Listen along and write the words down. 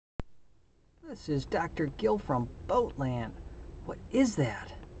This is Dr. Gille from Boatland. What is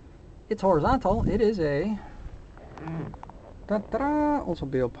that? It's horizontal. It is a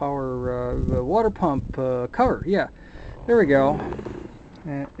Oldsmobile power water pump cover. Yeah, there we go.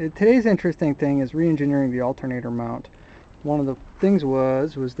 Today's interesting thing is re-engineering the alternator mount. One of the things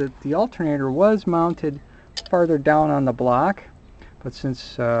was that the alternator was mounted farther down on the block, but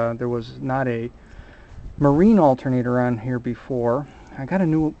since there was not a marine alternator on here before, I got a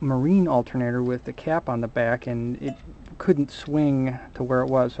new marine alternator with the cap on the back, and it couldn't swing to where it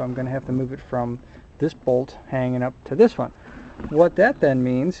was, so I'm going to have to move it from this bolt hanging up to this one. What that then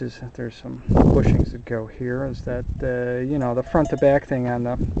means is that there's some bushings that go here, is that you know, the front to back thing on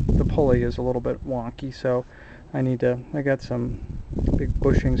the pulley is a little bit wonky, so I got some big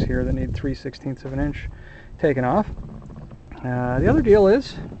bushings here that need 3/16 of an inch taken off. The other deal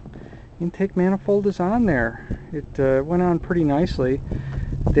is intake manifold is on there. It went on pretty nicely.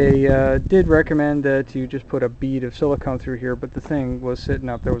 They did recommend that you just put a bead of silicone through here, but the thing was sitting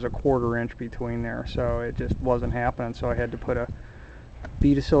up. There was a 1/4 inch between there, so it just wasn't happening. So I had to put a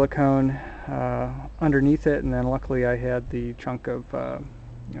bead of silicone underneath it, and then luckily I had the chunk of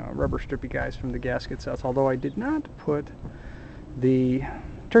you know, rubber strippy guys from the gasket sets, although I did not put the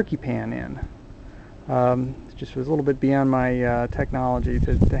turkey pan in. It just was a little bit beyond my technology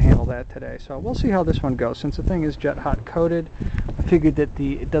to handle that today. So we'll see how this one goes. Since the thing is jet hot coated, I figured that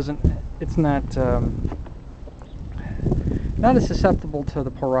it's not as susceptible to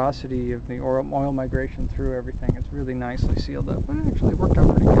the porosity of the oil migration through everything. It's really nicely sealed up. Well, actually, it worked out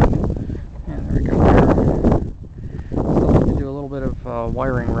pretty good. And there we go. Still need to do a little bit of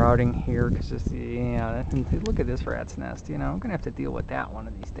wiring routing here, because it's look at this rat's nest. You know, I'm gonna have to deal with that one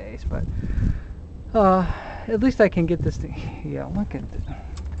of these days, but. At least I can get this thing. Yeah, look at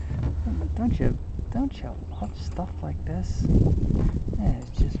it. Don't you love stuff like this? Yeah,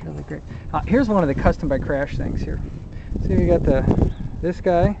 it's just really great. Here's one of the custom by Crash things here. See, we got this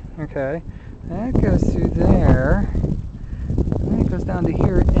guy. Okay, that goes through there. And then it goes down to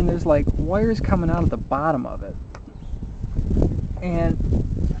here, and there's like wires coming out of the bottom of it. And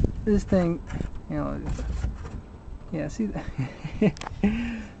this thing, you know, yeah, see that?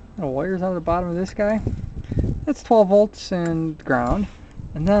 Wires out of the bottom of this guy. That's 12 volts and ground,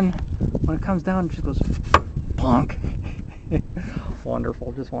 and then when it comes down, it just goes plonk.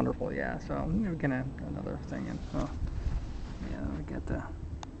 Wonderful, just wonderful. Yeah. So we're gonna another thing in. Oh, yeah, we got a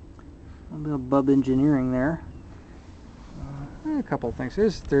little bub engineering there. A couple of things.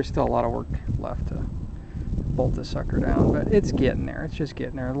 There's still a lot of work left to bolt this sucker down, but it's getting there. It's just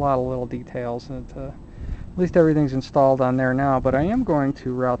getting there. A lot of little details, and at least everything's installed on there now, but I am going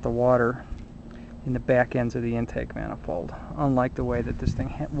to route the water in the back ends of the intake manifold, unlike the way that this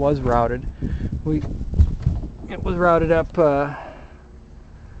thing was routed. It was routed up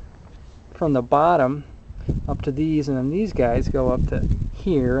from the bottom up to these, and then these guys go up to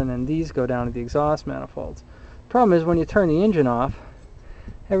here, and then these go down to the exhaust manifolds. Problem is, when you turn the engine off,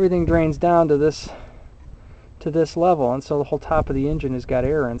 everything drains down to this level, and so the whole top of the engine has got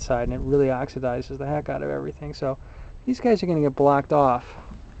air inside, and it really oxidizes the heck out of everything. So these guys are going to get blocked off.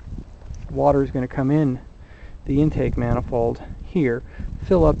 Water is going to come in the intake manifold here,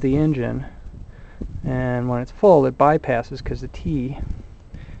 fill up the engine, and when it's full, it bypasses, because the T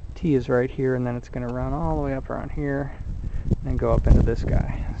is right here, and then it's going to run all the way up around here and go up into this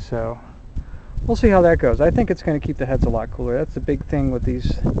guy. So we'll see how that goes. I think it's going to keep the heads a lot cooler. That's the big thing with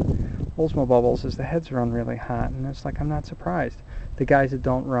these Oldsmobile bubbles, is the heads run really hot, and it's like, I'm not surprised. The guys that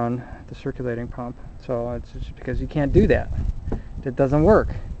don't run the circulating pump, so it's just because you can't do that. It doesn't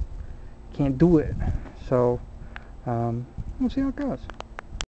work. Can't do it. So we'll see how it goes.